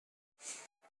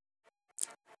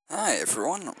Hi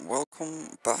everyone,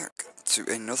 welcome back to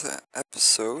another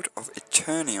episode of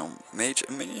Eternium Mage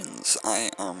and Minions. I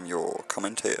am your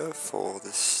commentator for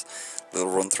this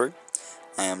little run through.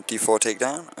 I am D4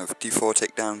 Takedown of D4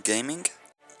 Takedown Gaming.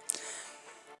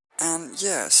 And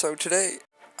yeah, so today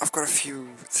I've got a few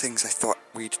things I thought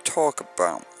we'd talk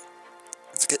about.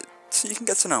 So you can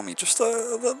get to know me just a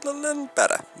little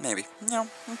better, maybe.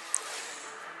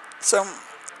 So,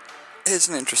 here's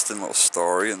an interesting little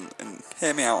story, and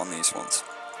hear me out on these ones.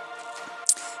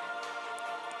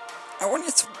 I want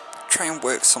you to try and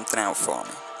work something out for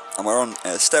me. And we're on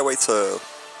Stairway to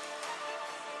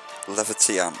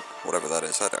Levitian, whatever that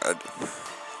is.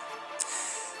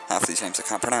 Half of these names I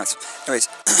can't pronounce. Anyways,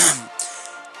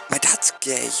 my dad's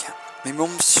gay, my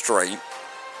mum's straight,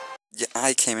 yet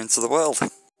I came into the world.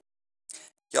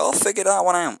 Y'all figured that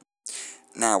one out.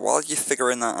 Now, while you're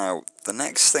figuring that out, the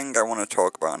next thing I want to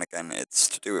talk about, and again, it's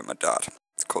to do with my dad,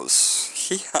 because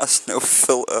he has no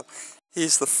filter.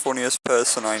 He's the funniest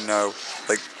person I know,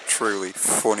 like, truly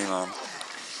funny man.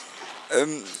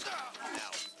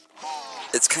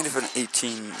 It's kind of an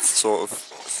 18 sort of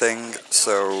thing,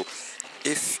 so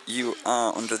if you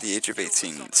are under the age of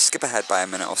 18, skip ahead by a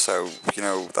minute or so, you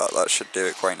know, that should do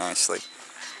it quite nicely.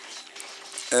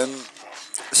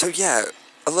 So yeah,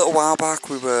 a little while back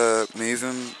we were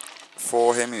moving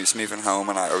for him. He was moving home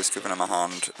and I was giving him a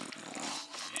hand,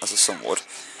 as a son would.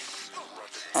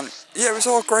 And yeah, it was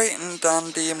all great and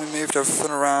dandy, and we moved everything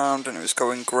around and it was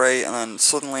going great, and then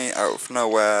suddenly, out of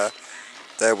nowhere,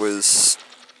 there was,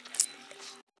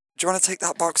 "Do you want to take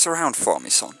that box around for me,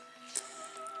 son?"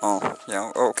 "Oh,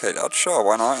 yeah, okay, Dad, sure,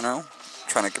 why not, you know,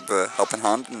 trying to give a helping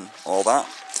hand and all that."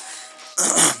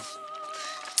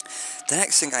 The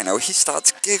next thing I know, he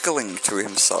starts giggling to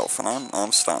himself, and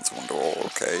I'm starting to wonder, oh,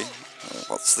 okay,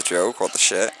 what's the joke, what the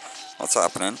shit, what's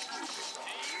happening,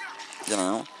 you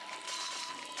know?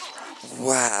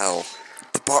 Well,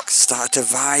 the box started to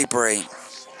vibrate,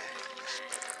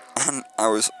 and I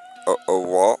was,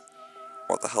 what?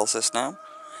 What the hell's this now?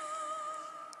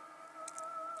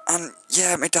 And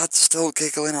yeah, my dad's still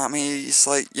giggling at me. He's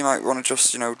like, "You might want to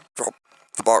just, you know, drop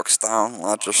the box down,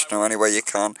 lad, just, you know, any way you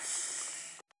can."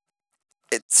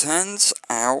 It turns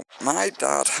out my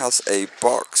dad has a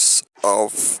box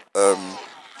of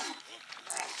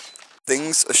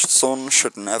things a son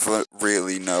should never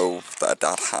really know that a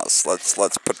dad has. Let's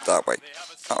put it that way.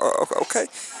 Okay.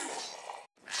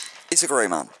 He's a great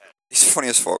man. He's funny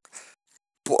as fuck.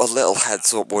 But a little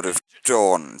heads up would have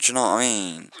done. Do you know what I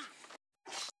mean?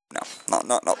 No,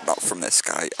 not from this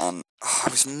guy. And I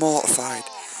was mortified.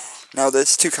 Now,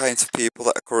 there's two kinds of people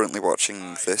that are currently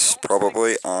watching this,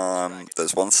 probably.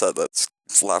 There's one set that's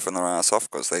laughing their ass off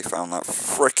because they found that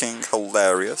freaking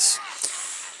hilarious.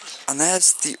 And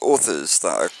there's the others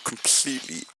that are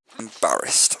completely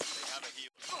embarrassed.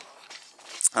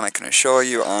 And I can assure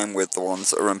you, I'm with the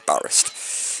ones that are embarrassed.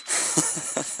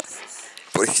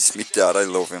 But he's me dad, I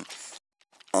love him.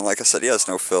 And like I said, he has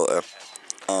no filter.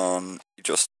 He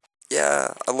just,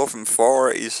 yeah, I love him for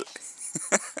it. He's...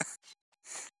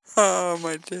 Oh,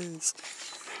 my days.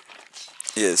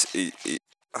 He is, he's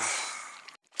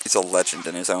a legend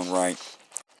in his own right.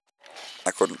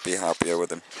 I couldn't be happier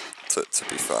with him, to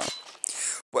be fair.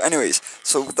 But anyways,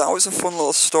 so that was a fun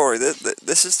little story.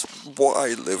 This is what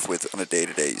I live with on a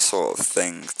day-to-day sort of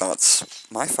thing. That's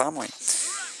my family.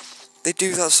 They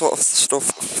do that sort of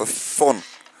stuff for fun.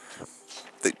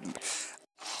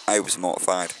 I was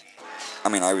mortified. I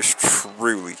mean, I was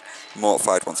truly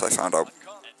mortified once I found out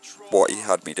what he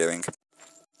had me doing.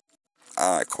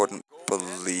 I couldn't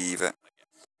believe it.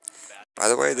 By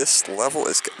the way, this level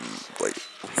is getting, like,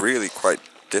 really quite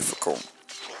difficult.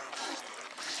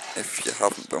 If you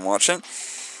haven't been watching,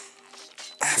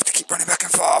 I have to keep running back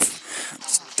and forth.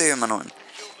 It's damn annoying.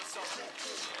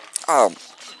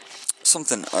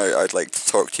 Something I'd like to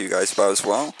talk to you guys about as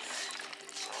well.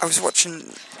 I was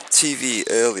watching TV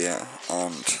earlier,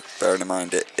 and bearing in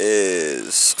mind it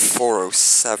is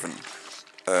 4:07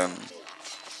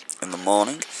 in the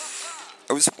morning.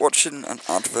 I was watching an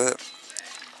advert.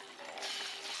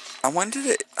 And when did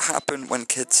it happen when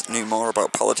kids knew more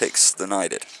about politics than I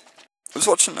did? I was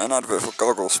watching an advert for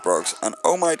Goggle Sprogs, and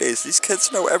oh my days, these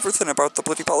kids know everything about the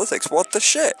bloody politics. What the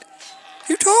shit?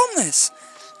 Who told them this?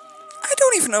 I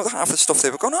don't even know half the stuff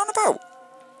they were going on about.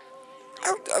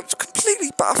 I was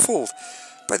completely baffled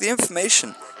by the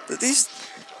information that these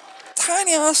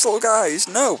tiny ass little guys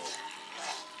know.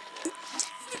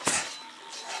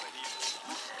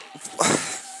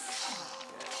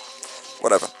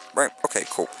 Whatever. Right, okay,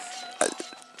 cool.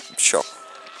 Sure.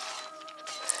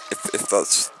 If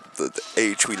that's the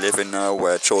age we live in now,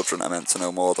 where children are meant to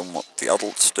know more than what the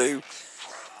adults do,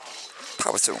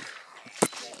 power to them.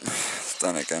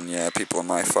 Then again, yeah, people in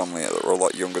my family that are a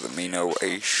lot younger than me know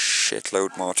a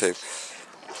shitload more too.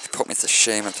 They put me to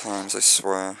shame at times, I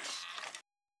swear.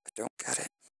 I don't get it.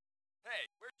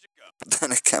 But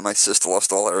then again, my sister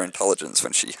lost all her intelligence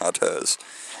when she had hers.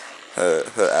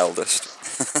 Her eldest.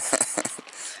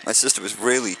 My sister was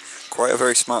really quite a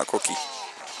very smart cookie.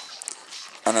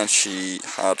 And then she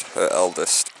had her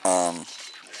eldest, and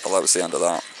well, that was the end of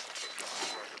that.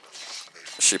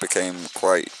 She became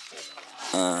quite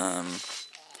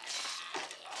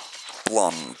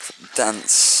blonde,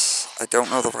 dense. I don't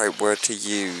know the right word to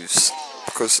use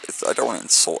because I don't want to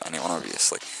insult anyone,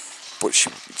 obviously. But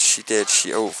she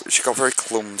got very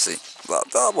clumsy.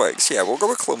 That works. Yeah, we'll go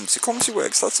with clumsy. Clumsy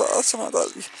works. That's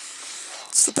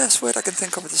the best word I can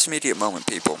think of at this immediate moment,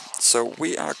 people. So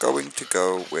we are going to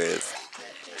go with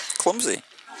clumsy.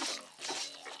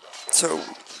 So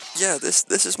yeah, this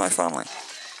is my family.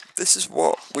 This is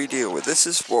what we deal with. This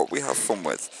is what we have fun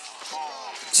with.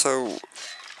 So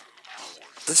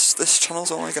this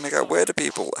channel's only gonna get weirder,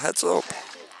 people. Heads up.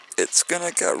 It's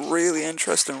gonna get really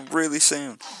interesting really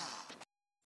soon.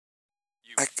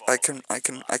 I can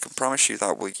promise you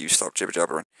that. Will you stop jibber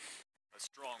jabbering?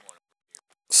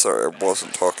 Sorry, I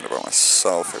wasn't talking about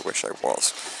myself. I wish I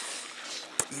was.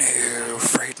 But no,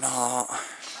 afraid not.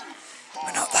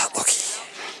 We're not that lucky.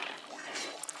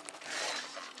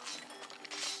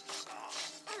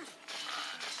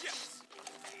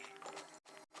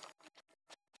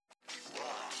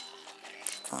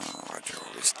 Oh, I do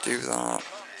always do that.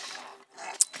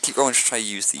 I keep going to try to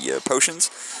use the potions,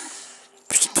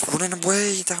 but it keeps running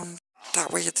away down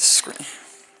that way at the screen.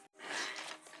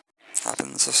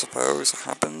 Happens, I suppose,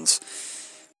 happens.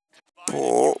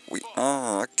 But we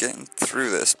are getting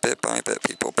through this bit by bit,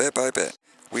 people, bit by bit.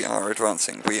 We are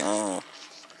advancing, we are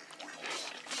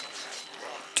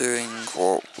doing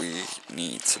what we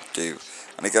need to do.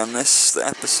 And again, this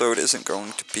episode isn't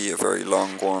going to be a very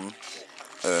long one.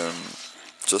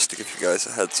 Just to give you guys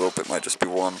a heads up, it might just be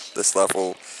one this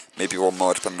level, maybe one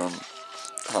more depending on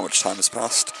how much time has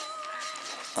passed.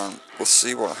 And we'll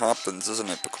see what happens, isn't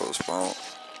it? Because, well,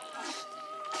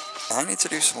 I need to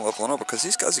do some leveling up because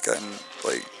these guys are getting,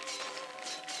 like,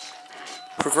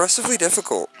 progressively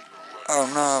difficult. Oh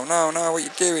no, what are you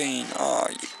doing? Oh,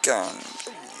 you can't.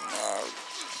 No.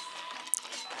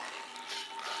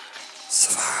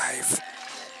 Survive.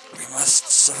 We must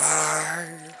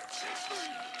survive.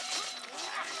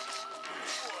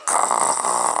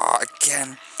 Ah,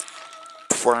 again.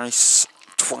 Twice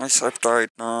I've died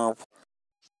now.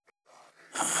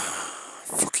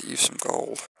 Fuck it, use some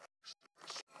gold.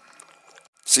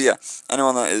 So yeah,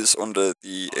 anyone that is under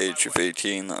the age of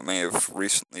 18 that may have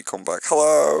recently come back,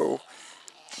 hello!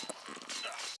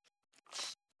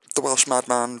 The Welsh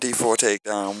Madman, D4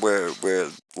 Takedown,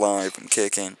 we're live and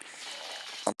kicking.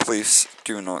 And please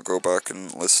do not go back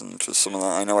and listen to some of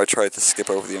that. I know I tried to skip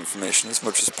over the information as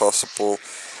much as possible,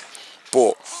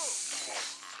 but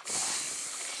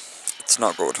it's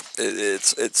not good.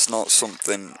 It's not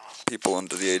something people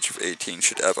under the age of 18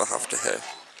 should ever have to hear.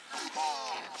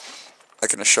 I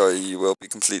can assure you, you will be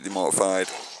completely mortified,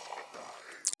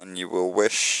 and you will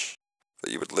wish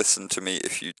that you would listen to me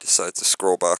if you decide to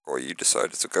scroll back, or you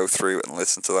decided to go through and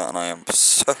listen to that, and I am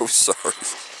so sorry.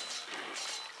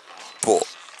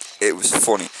 But it was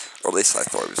funny, or at least I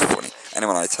thought it was funny.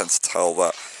 Anyone I tend to tell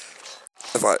that,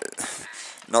 if I,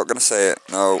 not going to say it,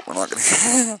 no, we're not going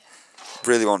to,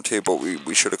 really want to, but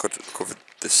we should have covered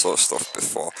this sort of stuff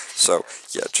before. So,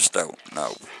 yeah, just don't,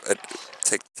 no.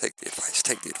 Take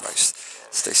the advice.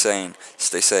 Stay sane,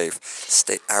 stay safe,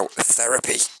 stay out of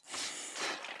therapy.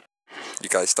 You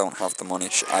guys don't have the money,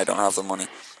 I don't have the money.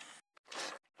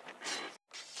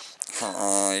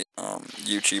 I am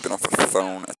YouTubing off a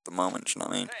phone at the moment, do you know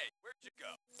what I mean?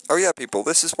 Oh yeah, people,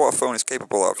 this is what a phone is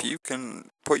capable of. You can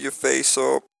put your face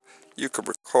up, you can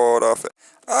record off it.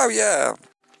 Oh yeah,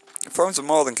 phones are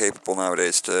more than capable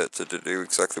nowadays to do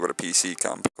exactly what a PC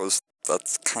can, because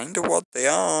that's kind of what they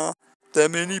are. They're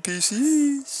mini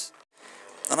PCs.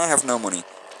 And I have no money.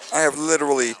 I have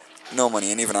literally no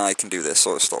money, and even I can do this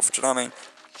sort of stuff. Do you know what I mean?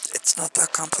 It's not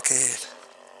that complicated.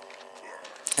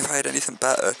 If I had anything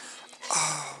better,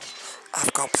 oh,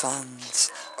 I've got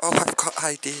plans. Oh, I've got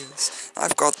ideas.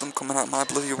 I've got them coming out my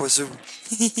bloody wazoo.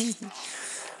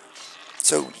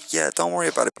 So, yeah, don't worry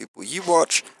about it, people. You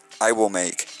watch, I will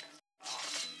make.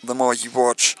 The more you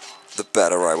watch, the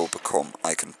better I will become.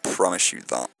 I can promise you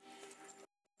that.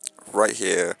 Right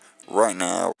here, right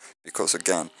now, because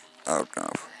again, oh no,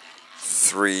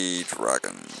 3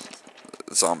 dragons,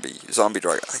 zombie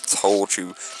dragon, I told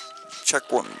you, check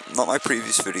one, not my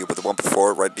previous video, but the one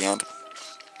before, right at the end,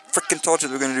 freaking told you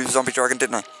they were going to do zombie dragon,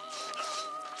 didn't I?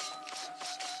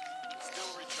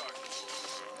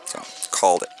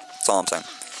 farm time.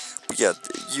 But yeah,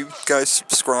 you guys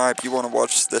subscribe, you want to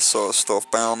watch this sort of stuff,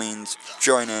 by all means,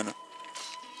 join in.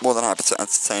 More than happy to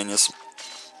entertain you.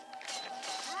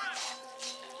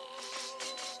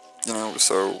 You know,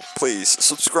 so please,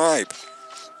 subscribe.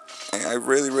 I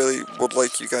really, really would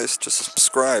like you guys to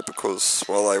subscribe because,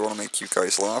 well, I want to make you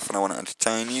guys laugh and I want to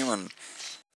entertain you, and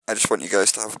I just want you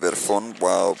guys to have a bit of fun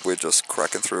while we're just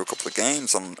cracking through a couple of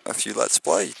games and a few Let's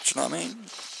Play. Do you know what I mean?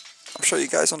 I'm sure you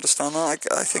guys understand that.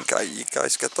 I think you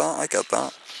guys get that. I get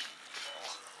that.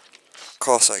 Of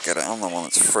course I get it. I'm the one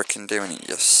that's fricking doing it,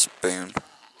 you spoon.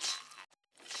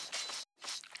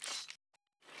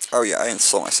 Oh yeah, I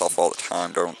insult myself all the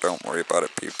time. Don't worry about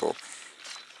it, people.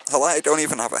 Hell, I don't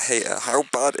even have a hater. How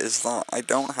bad is that? I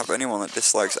don't have anyone that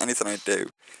dislikes anything I do.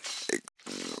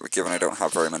 Given I don't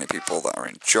have very many people that are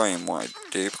enjoying what I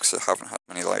do, because I haven't had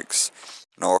many likes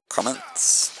nor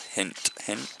comments. Hint,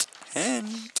 hint,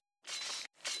 hint.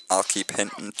 I'll keep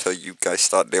hinting until you guys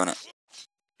start doing it.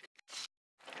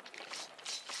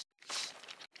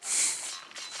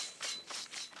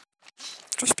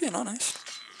 Just being honest.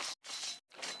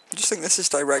 I just think this is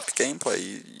direct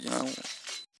gameplay, you know.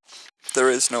 There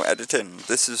is no editing.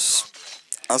 This is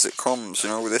as it comes, you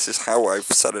know. This is how I've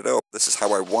set it up. This is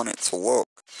how I want it to look.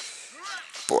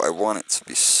 But I want it to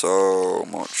be so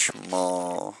much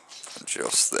more than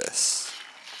just this.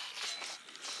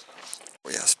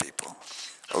 Oh yes, people.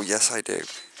 Oh yes, I do.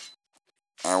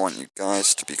 I want you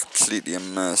guys to be completely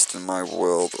immersed in my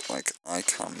world like I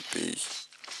can be.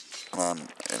 And I'm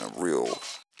in a real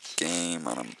game,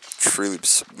 and I'm truly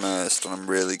submersed, and I'm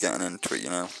really getting into it, you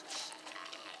know.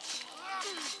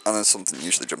 And then something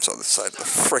usually jumps out the side of the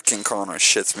frickin' corner and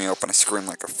shits me up, and I scream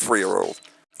like a 3-year-old.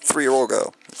 3-year-old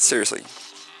girl. Seriously.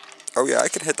 Oh yeah, I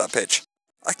can hit that pitch.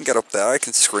 I can get up there, I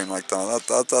can scream like that.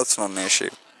 That's not an issue.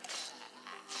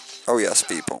 Oh yes,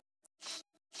 people.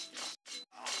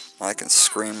 I can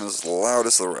scream as loud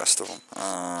as the rest of them.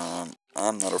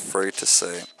 I'm not afraid to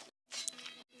say it.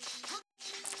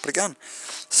 But again,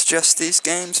 suggest these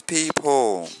games,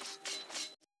 people.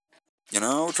 You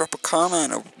know, drop a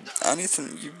comment or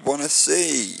anything you want to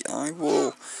see. I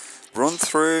will run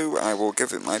through, I will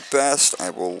give it my best, I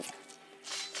will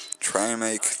try and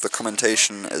make the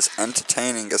commentation as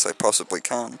entertaining as I possibly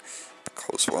can.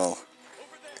 Because, well,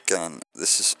 again,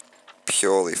 this is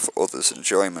purely for others'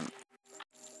 enjoyment.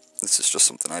 This is just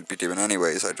something I'd be doing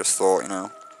anyways. I just thought, you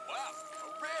know,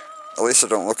 at least I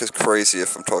don't look as crazy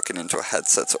if I'm talking into a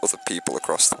headset to other people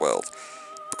across the world.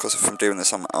 Because if I'm doing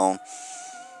this on my own,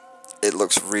 it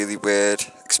looks really weird,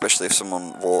 especially if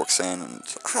someone walks in and,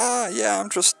 yeah, I'm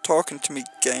just talking to me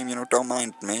game, you know, don't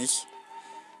mind me.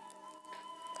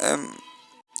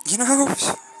 You know,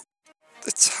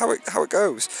 it's how it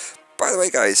goes. By the way,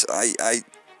 guys,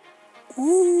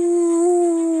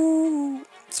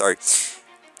 sorry,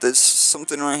 there's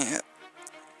something right here.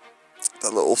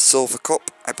 That little silver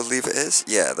cup, I believe it is.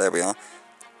 Yeah, there we are.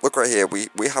 Look right here,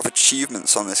 we have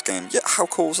achievements on this game. Yeah, how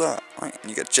cool is that? Right, and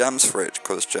you get gems for it,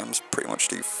 because gems pretty much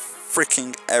do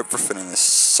freaking everything in this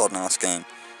sodden ass game.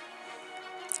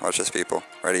 Watch this, people.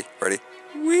 Ready? Ready?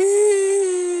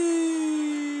 Whee!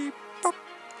 Pop.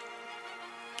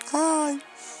 Hi!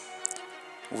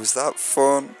 Was that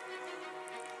fun?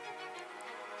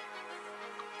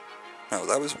 No,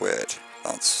 that was weird.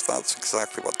 That's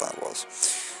exactly what that was.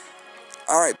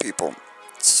 Alright, people.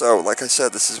 So, like I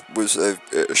said, this was a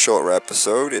shorter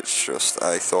episode. It's just,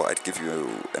 I thought I'd give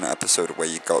you an episode where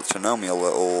you got to know me a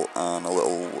little, and a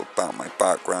little about my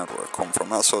background, where I come from,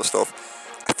 that sort of stuff.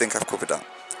 I think I've covered that.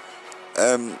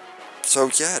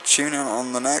 So yeah, tune in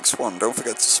on the next one. Don't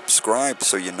forget to subscribe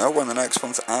so you know when the next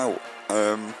one's out.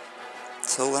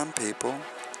 Till then, people,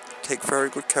 take very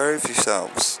good care of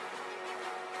yourselves.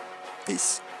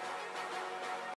 Peace.